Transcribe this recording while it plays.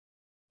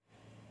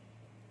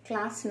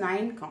class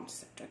 9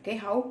 concept. Okay,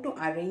 how to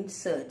arrange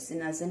surds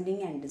in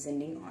ascending and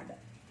descending order.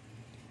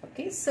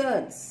 Okay,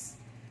 surds,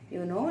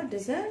 you know, it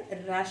is a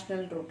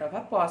rational root of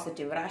a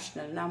positive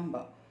rational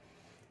number.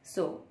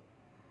 So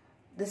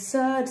the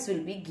surds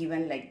will be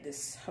given like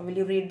this. How will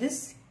you read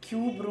this?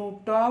 Cube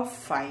root of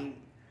 5,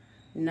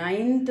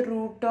 9th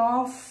root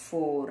of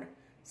 4,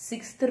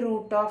 6th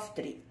root of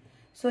 3.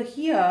 So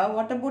here,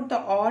 what about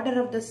the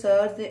order of the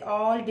surds? They are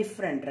all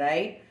different,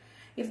 right?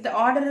 If the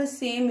order is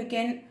same, you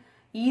can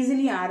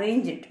easily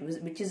arrange it,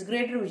 which is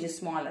greater, which is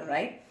smaller,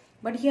 right?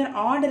 But here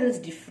order is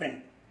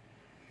different.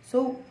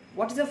 So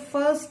what is the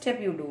first step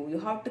you do? You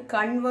have to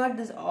convert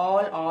this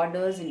all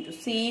orders into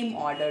same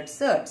ordered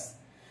surds.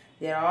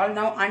 They are all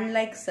now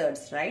unlike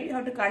surds, right? You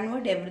have to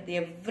convert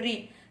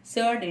every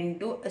surd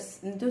into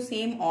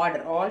same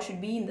order. All should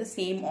be in the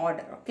same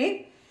order,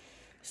 okay?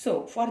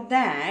 So for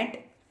that,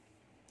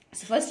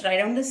 so first write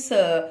down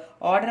the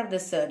order of the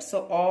surds.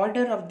 So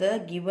order of the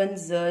given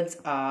surds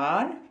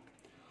are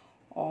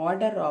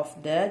order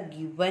of the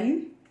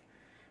given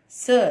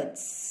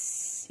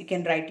surds. You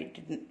can write it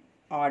in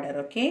order,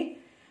 okay?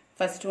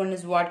 First one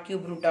is what?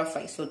 Cube root of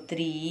 5. So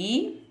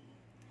 3.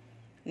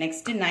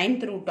 Next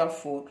 9th root of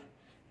 4.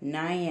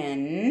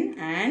 9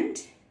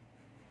 and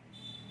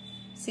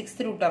 6th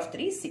root of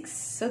 3. 6.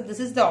 So this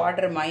is the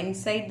order.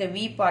 Inside the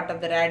V part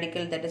of the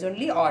radical, that is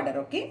only order,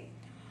 okay?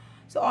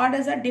 So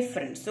orders are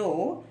different.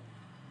 So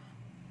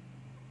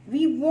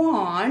we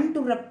want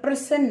to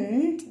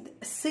represent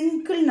a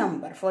single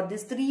number for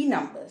these three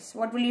numbers.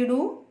 What will you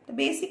do? The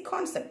basic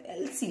concept,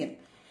 LCM.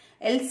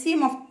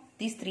 LCM of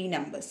these three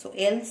numbers. So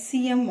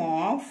LCM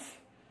of,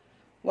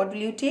 what will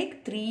you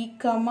take? 3,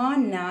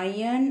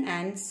 9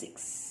 and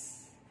 6.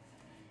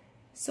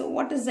 So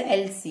what is the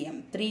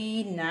LCM?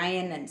 3,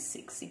 9 and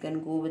 6. You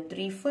can go with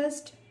 3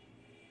 first.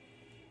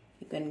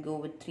 You can go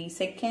with 3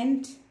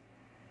 second.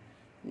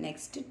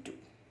 Next 2. You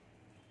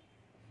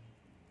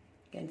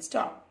can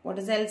stop. What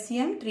is the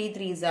LCM? 3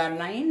 3s are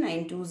 9,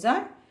 9 2s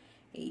are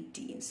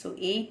 18. So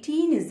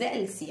 18 is the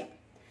LCM.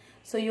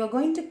 So you are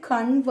going to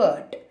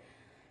convert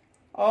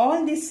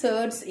all the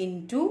surds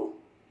into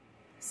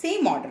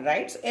same order,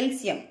 right? So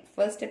LCM.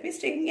 First step is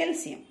taking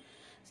LCM.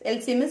 So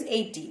LCM is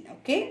 18,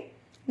 okay?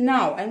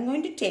 Now I am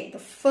going to take the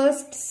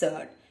first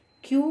surd,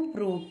 cube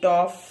root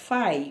of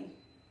 5.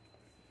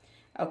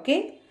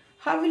 Okay?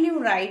 How will you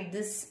write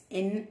this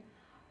in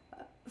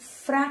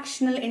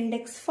fractional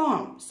index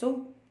form?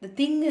 So the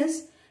thing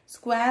is,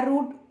 square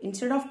root,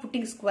 instead of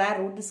putting square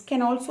root, this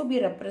can also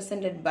be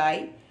represented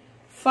by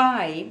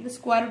 5. The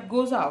square root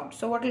goes out.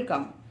 So what will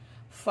come?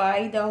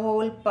 5 the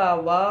whole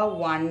power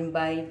 1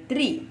 by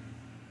 3.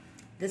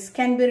 This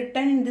can be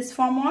written in this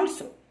form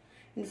also,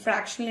 in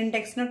fractional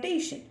index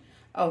notation.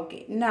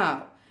 Okay,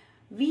 now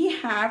we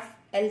have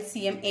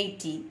LCM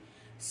 18.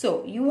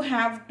 So you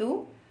have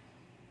to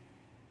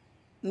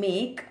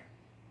make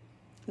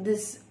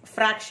this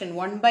fraction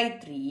 1 by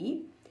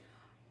 3.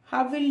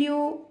 How will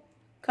you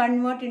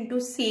convert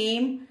into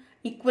same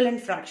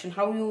equivalent fraction?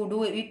 How you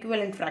do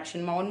equivalent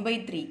fraction? 1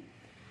 by 3.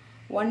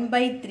 1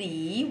 by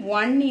 3,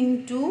 1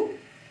 into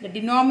the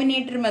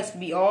denominator must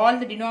be, all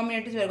the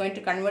denominators we are going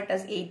to convert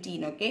as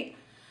 18, okay?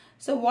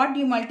 So what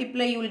you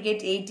multiply, you will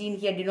get 18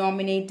 here,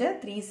 denominator,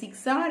 3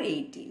 6 are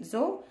 18.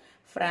 So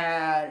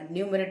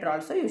numerator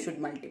also you should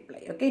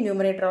multiply, okay?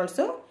 Numerator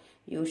also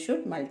you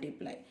should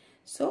multiply.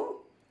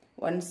 So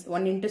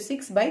 1 into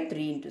 6 by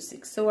 3 into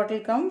 6. So what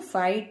will come?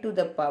 5 to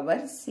the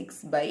power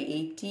 6 by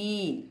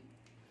 18.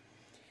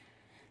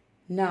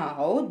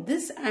 Now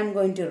this I am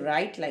going to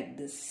write like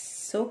this.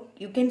 So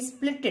you can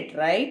split it,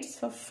 right?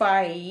 So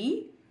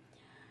 5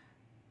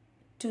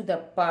 to the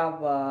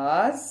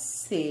power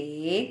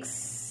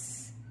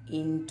 6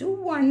 into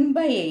 1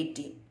 by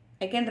 18.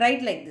 I can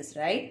write like this,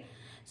 right?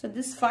 So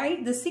this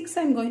 5, the 6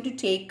 I am going to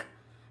take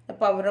the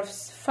power of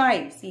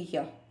 5. See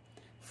here.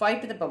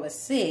 5 to the power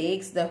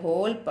 6, the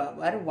whole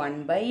power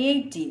 1 by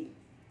 18.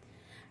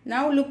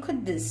 Now look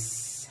at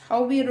this.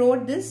 How we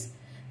wrote this?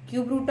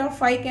 Cube root of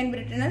 5 can be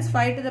written as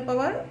 5 to the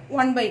power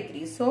 1 by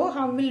 3. So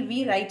how will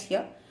we write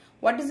here?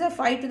 What is the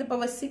 5 to the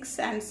power 6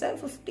 answer?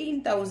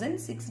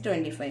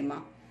 15,625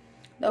 ma.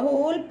 The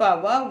whole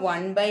power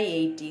 1 by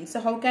 18.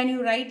 So how can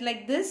you write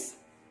like this?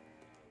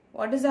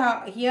 What is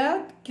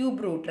here?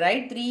 Cube root,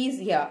 right? 3 is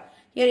here.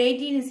 Here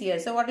 18 is here.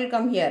 So what will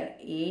come here?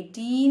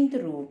 18th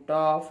root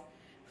of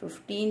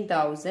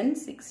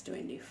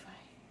 15,625.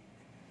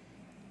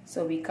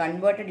 So we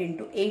converted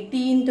into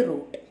 18th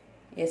root.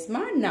 Yes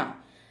ma? Now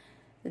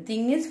the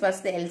thing is,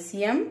 first the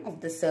LCM of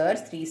the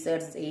surds, 3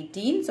 surds is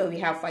 18. So we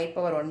have 5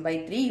 power 1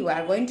 by 3. You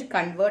are going to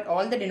convert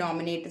all the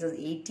denominators as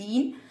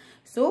 18.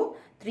 So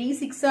 3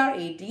 6 are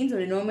 18. So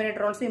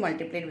denominator also you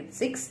multiplied with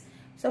 6.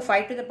 So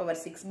 5 to the power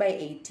 6 by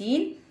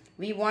 18.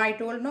 I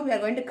told no, we are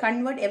going to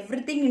convert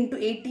everything into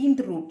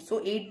 18th root.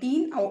 So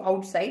 18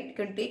 outside, you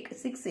can take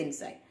 6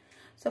 inside.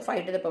 So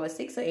 5 to the power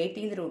 6. So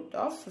 18th root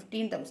of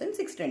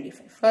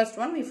 15,625. First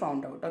one we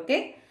found out,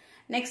 okay?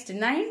 Next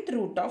 9th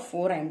root of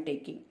 4 I am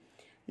taking.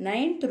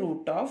 9th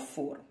root of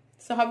 4.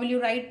 So how will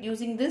you write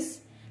using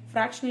this?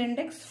 Fractional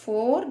index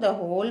 4 the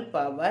whole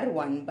power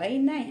 1 by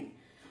 9.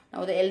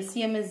 Now the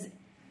LCM is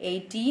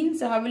 18.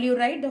 So how will you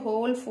write the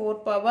whole 4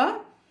 power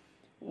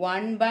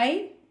 1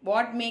 by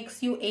what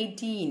makes you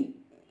 18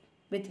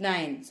 with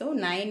 9? So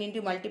 9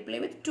 into multiply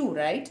with 2,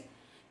 right?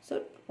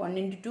 So 1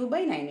 into 2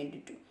 by 9 into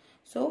 2.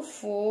 So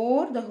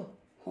 4 the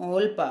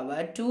whole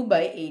power 2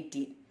 by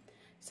 18.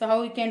 So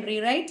how we can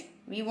rewrite?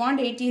 We want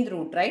 18th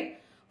root, right?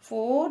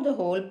 4 the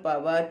whole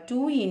power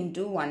 2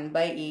 into 1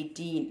 by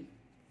 18.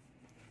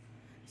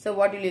 So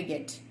what will you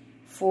get?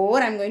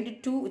 4, I am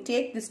going to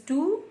take this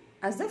 2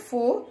 as the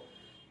 4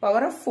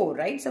 power of 4,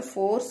 right? So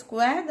 4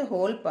 square the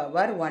whole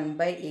power 1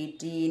 by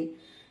 18.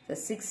 So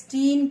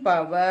 16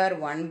 power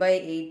 1 by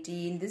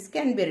 18. This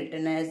can be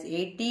written as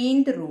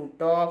 18th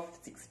root of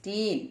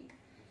 16.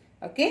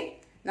 Okay.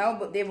 Now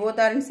they both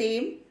are in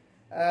same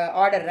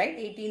order, right?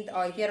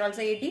 18th, here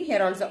also 18,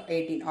 here also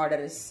 18 order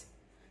is.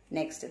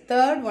 Next,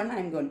 third one I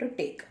am going to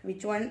take.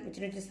 Which one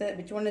is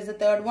the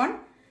third one?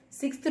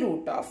 6th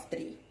root of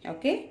 3.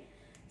 Okay.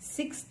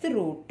 6th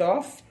root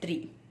of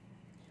 3.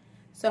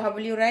 So how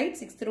will you write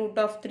 6th root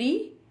of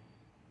 3?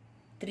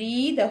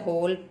 3 the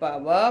whole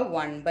power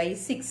 1 by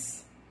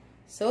 6.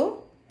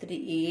 So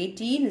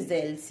 18 is the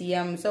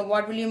LCM. So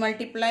what will you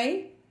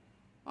multiply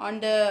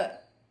on the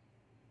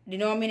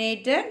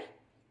denominator?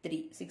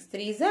 3. 6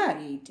 3s are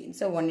 18.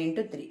 So 1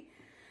 into 3.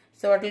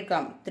 So what will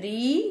come?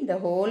 3 the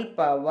whole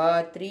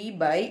power 3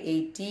 by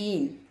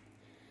 18.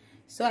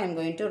 So I am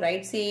going to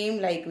write same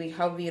like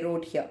how we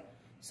wrote here.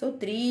 So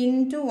 3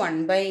 into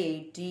 1 by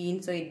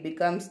 18. So it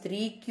becomes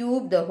 3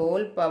 cube the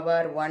whole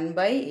power 1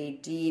 by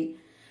 18.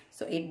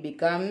 So it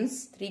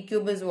becomes 3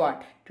 cube is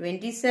what?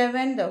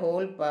 27 the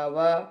whole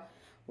power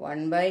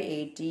 1 by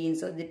 18.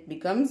 So it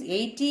becomes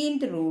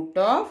 18th root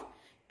of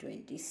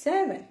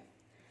 27.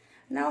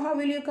 Now how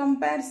will you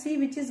compare? See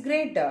which is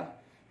greater.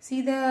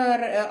 See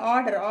the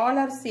order, all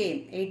are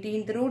same.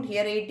 18th root,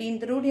 here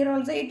 18th root, here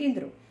also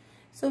 18th root.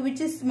 So which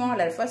is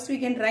smaller? First we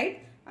can write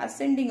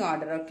ascending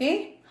order,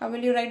 okay? How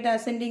will you write the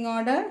ascending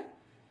order?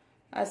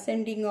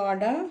 Ascending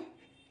order.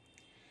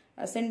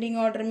 Ascending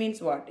order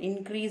means what?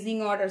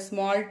 Increasing order,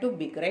 small to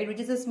big, right? Which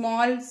is the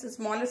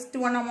smallest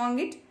one among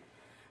it?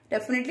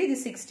 Definitely the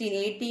 16,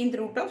 18th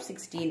root of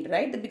 16,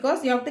 right?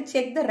 Because you have to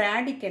check the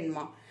radicand.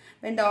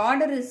 When the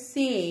order is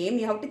same,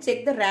 you have to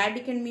check the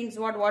radicand means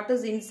what? What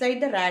is inside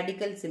the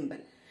radical symbol?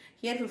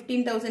 Here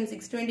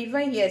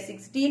 15,625, here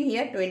 16,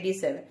 here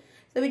 27.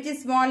 So which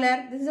is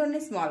smaller? This is only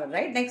smaller,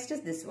 right? Next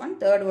is this one.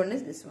 Third one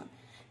is this one.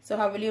 So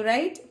how will you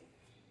write?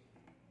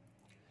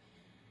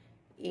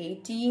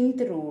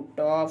 18th root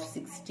of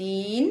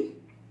 16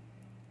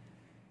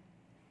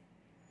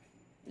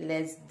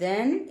 less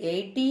than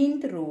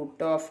 18th root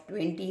of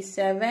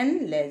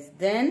 27 less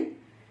than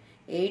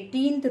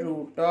 18th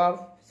root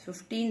of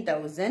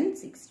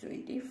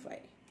 15,625.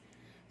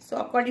 So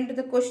according to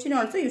the question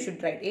also you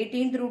should write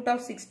 18th root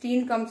of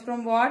 16 comes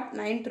from what?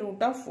 9th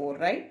root of 4,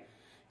 right?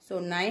 So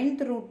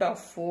 9th root of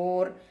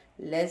 4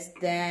 less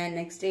than,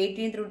 next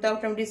 18th root of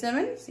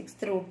 27,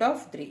 6th root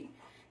of 3.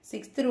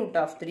 6th root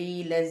of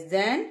 3 less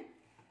than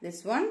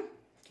this one,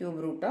 cube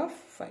root of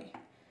 5.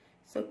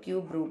 So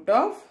cube root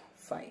of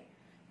 5.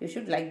 You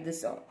should like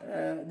this.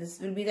 This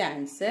will be the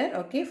answer,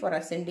 okay, for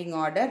ascending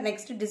order.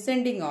 Next,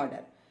 descending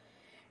order.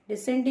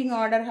 Descending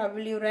order, how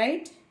will you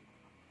write?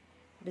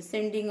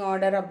 Descending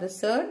order of the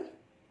surd.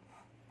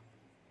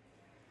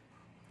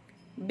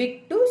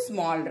 Big to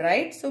small,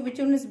 right? So which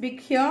one is big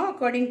here?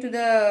 According to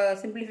the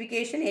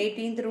simplification,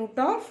 18th root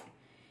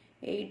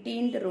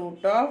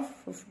of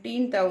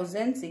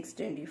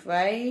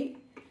 15,625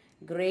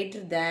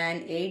 greater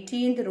than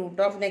 18th root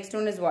of, next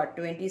one is what?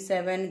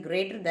 27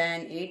 greater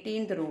than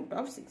 18th root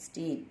of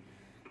 16.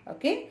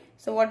 Okay.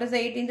 So what is the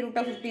 18th root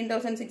of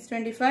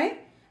 15,625?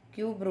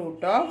 Cube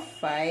root of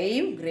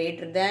 5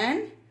 greater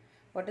than,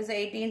 what is the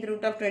 18th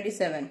root of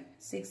 27?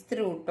 6th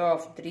root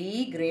of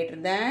 3 greater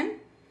than,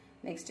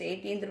 next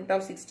 18th root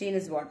of 16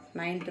 is what?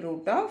 9th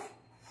root of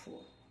 4.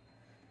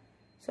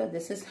 So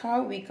this is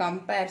how we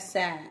compare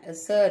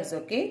surds,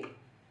 okay,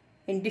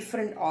 in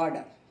different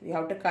order. You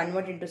have to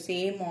convert into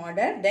same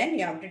order, then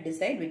you have to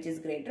decide which is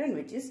greater and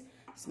which is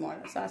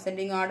smaller. So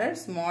ascending order,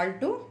 small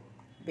to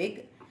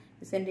big.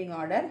 Descending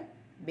order,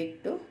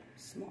 big to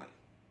small.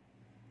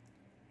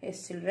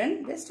 Yes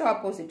children, just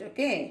opposite,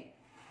 okay.